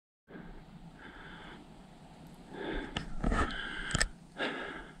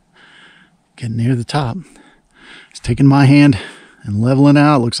Getting near the top. It's taking my hand and leveling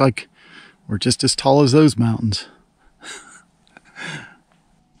out. Looks like we're just as tall as those mountains.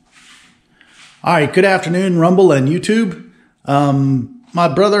 All right, good afternoon, Rumble and YouTube. My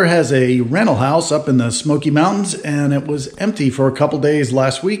brother has a rental house up in the Smoky Mountains, and it was empty for a couple days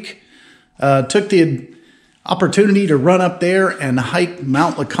last week. Took the opportunity to run up there and hike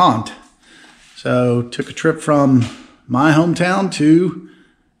Mount Leconte. So took a trip from my hometown to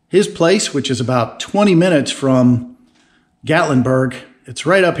his place, which is about 20 minutes from Gatlinburg. It's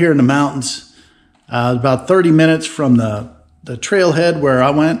right up here in the mountains, about 30 minutes from the trailhead where I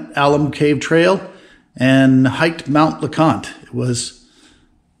went, Alum Cave Trail, and hiked Mount Leconte. It was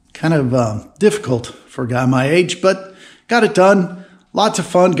kind of difficult for a guy my age, but got it done. Lots of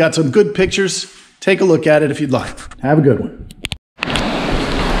fun. Got some good pictures. Take a look at it if you'd like. Have a good one.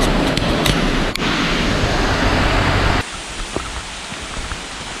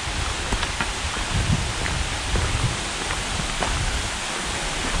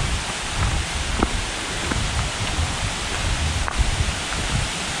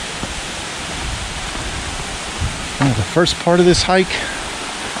 Well, the first part of this hike,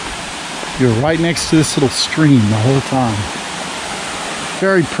 you're right next to this little stream the whole time.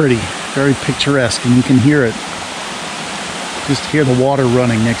 Very pretty, very picturesque, and you can hear it. Just hear the water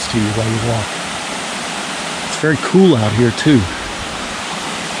running next to you while you walk. It's very cool out here too.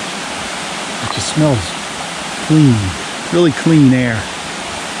 It just smells clean, really clean air.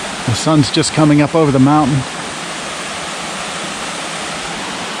 The sun's just coming up over the mountain.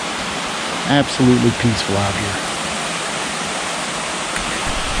 Absolutely peaceful out here.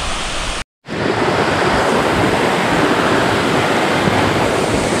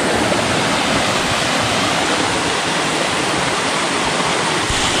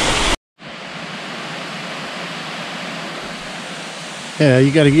 Yeah,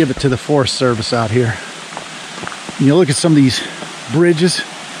 you got to give it to the Forest Service out here. And you look at some of these bridges.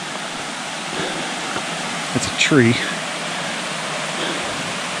 That's a tree.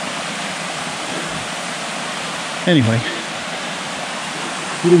 Anyway,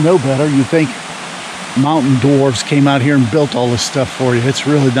 if you didn't know better, you'd think mountain dwarves came out here and built all this stuff for you. It's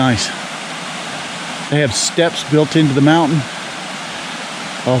really nice. They have steps built into the mountain.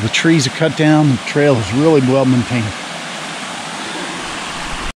 All the trees are cut down. The trail is really well maintained.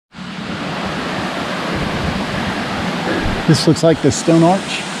 This looks like the stone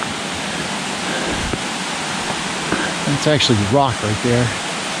arch. That's actually rock right there.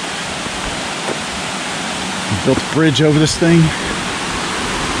 We built a bridge over this thing.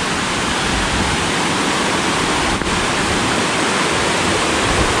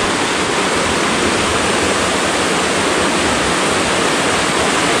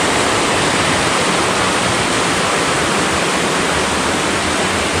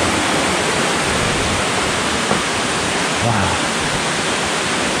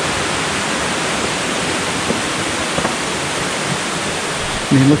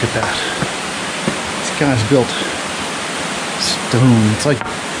 I mean, look at that. This guy's built stone. It's like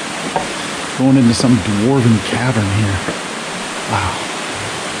going into some dwarven cavern here. Wow.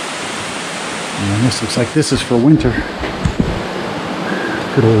 And this looks like this is for winter.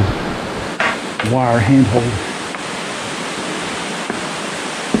 Good old wire handhold.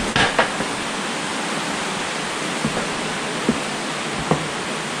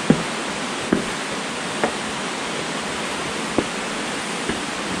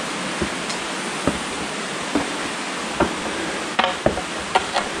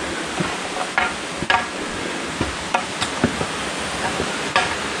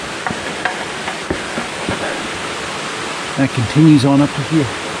 That continues on up to here.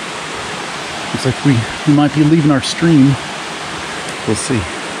 Looks like we might be leaving our stream. We'll see.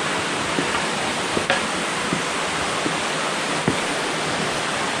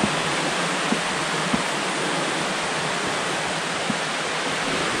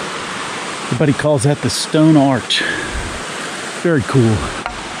 Everybody calls that the stone arch. Very cool.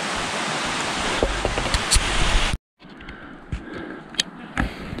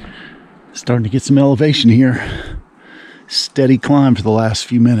 Starting to get some elevation here. Steady climb for the last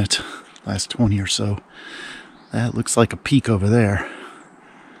few minutes, last 20 or so. That looks like a peak over there.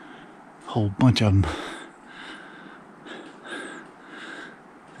 Whole bunch of them.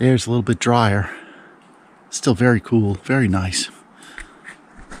 There's a little bit drier. Still very cool, very nice.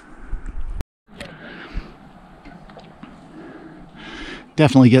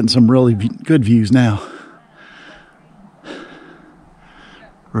 Definitely getting some really good views now.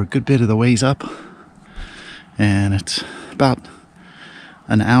 We're a good bit of the ways up, and it's about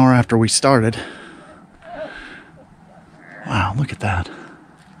an hour after we started. Wow, look at that.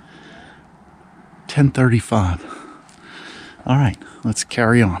 10:35. All right, let's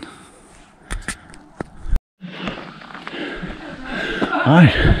carry on. All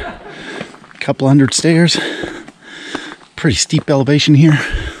right, a couple hundred stairs. Pretty steep elevation here.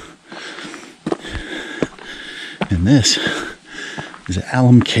 And this is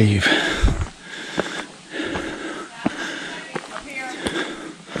Alum Cave.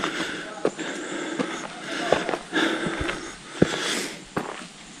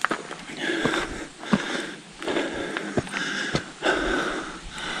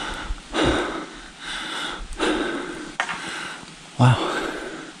 Wow.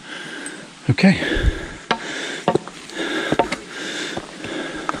 Okay.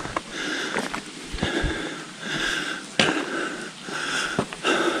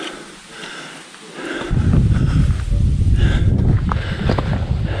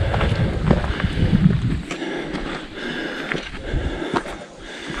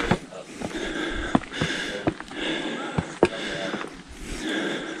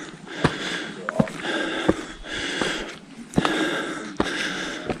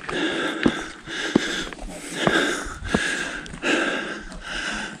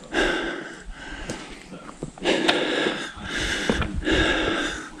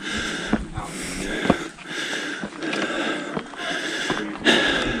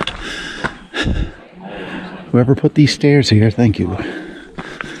 Whoever put these stairs here, thank you.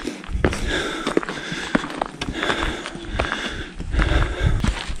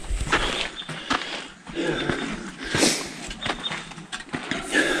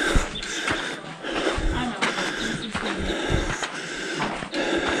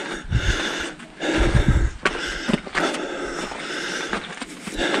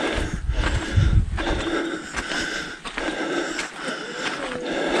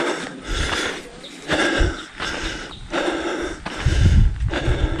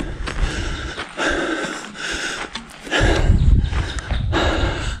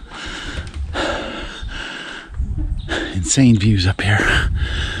 Insane views up here.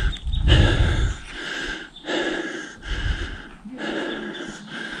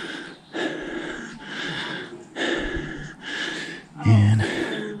 And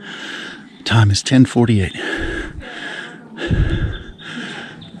time is 10:48.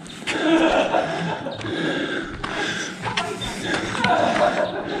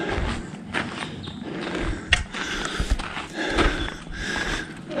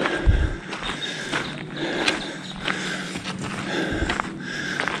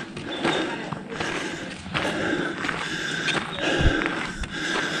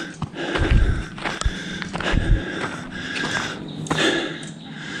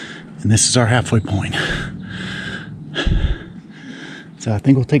 And this is our halfway point. So I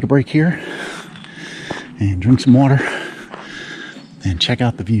think we'll take a break here and drink some water and check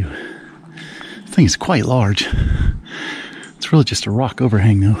out the view. This thing is quite large. It's really just a rock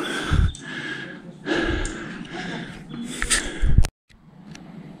overhang though.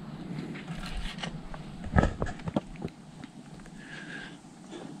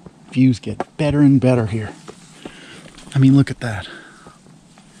 Views get better and better here. I mean, look at that.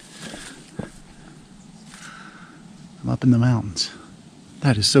 I'm up in the mountains.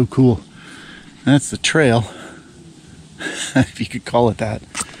 That is so cool. That's the trail, if you could call it that.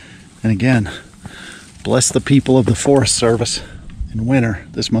 And again, bless the people of the Forest Service. In winter,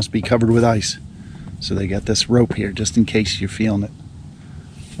 this must be covered with ice. So they got this rope here just in case you're feeling it.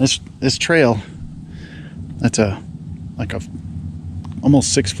 This trail, that's like a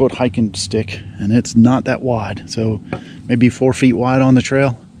almost 6-foot hiking stick, and it's not that wide. So maybe 4 feet wide on the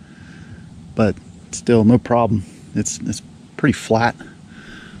trail, but still no problem. It's pretty flat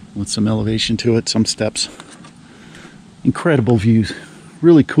with some elevation to it, some steps. Incredible views,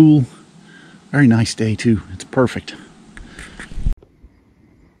 really cool. Very nice day too. It's perfect.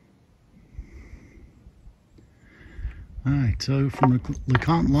 All right, so from the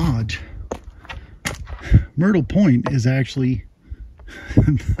Leconte Lodge, Myrtle Point is actually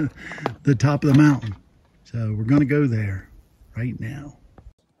the top of the mountain. So we're going to go there right now.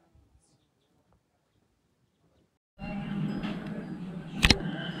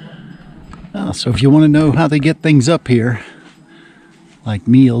 So if you want to know how they get things up here, like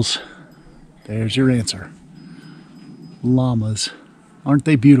meals, there's your answer. Llamas. Aren't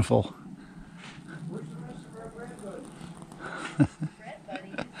they beautiful?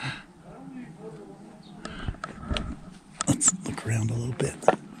 Let's look around a little bit.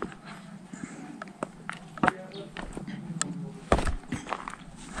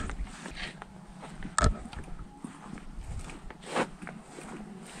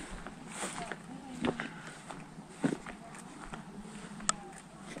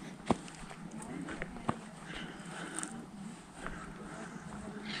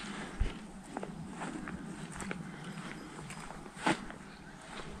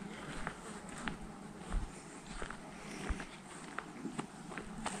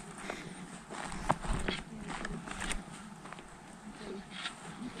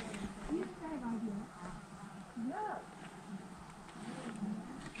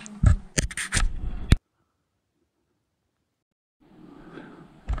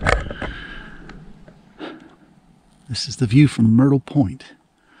 This is the view from Myrtle Point.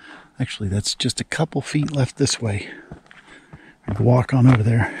 Actually, that's just a couple feet left this way. I can walk on over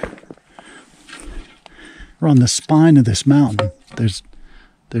there. We're on the spine of this mountain. There's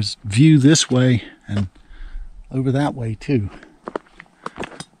view this way and over that way too.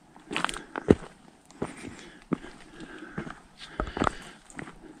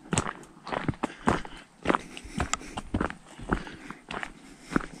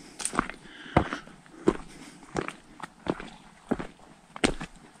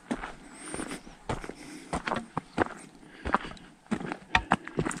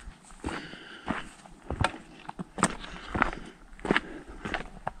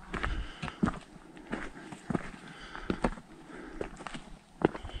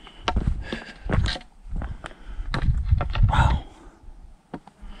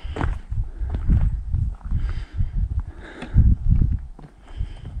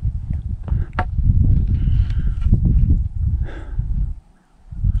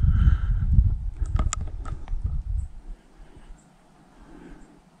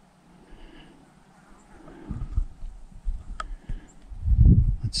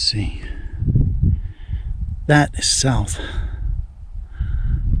 Let's see. That is south.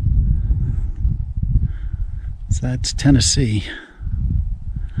 So that's Tennessee.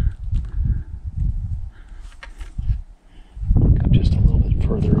 Go just a little bit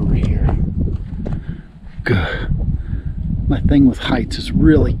further over here. Good. My thing with heights is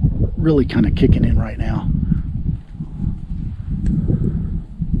really kind of kicking in right now.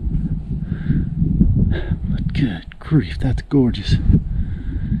 But good grief, that's gorgeous.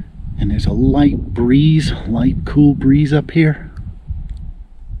 And there's a light breeze, light cool breeze up here.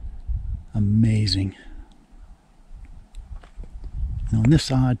 Amazing. And on this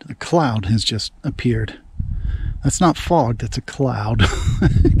side, a cloud has just appeared. That's not fog, that's a cloud.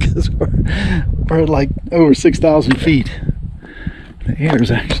 Because we're like over 6,000 feet. The air is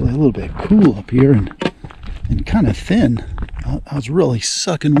actually a little bit cool up here and kind of thin. I was really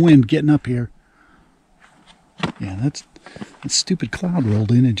sucking wind getting up here. Yeah, that stupid cloud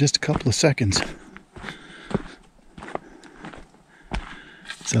rolled in just a couple of seconds.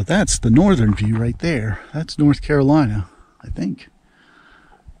 So that's the northern view right there. That's North Carolina, I think.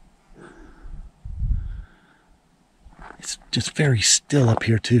 It's just very still up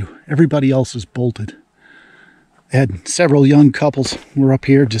here too. Everybody else is bolted. I had several young couples were up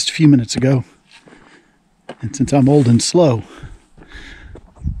here just a few minutes ago. And since I'm old and slow,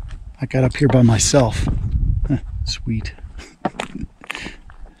 I got up here by myself. Sweet.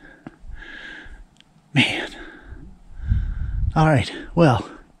 Man. All right, well,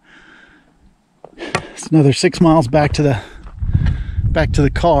 it's another 6 miles back to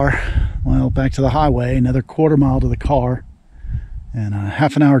the car. Well, back to the highway, another quarter mile to the car, and a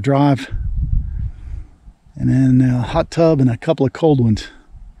half an hour drive, and then a hot tub and a couple of cold ones,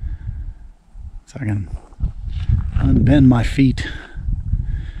 so I can unbend my feet.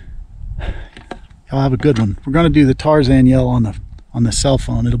 Y'all have a good one. We're going to do the Tarzan yell on the cell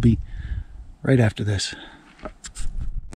phone. It'll be right after this.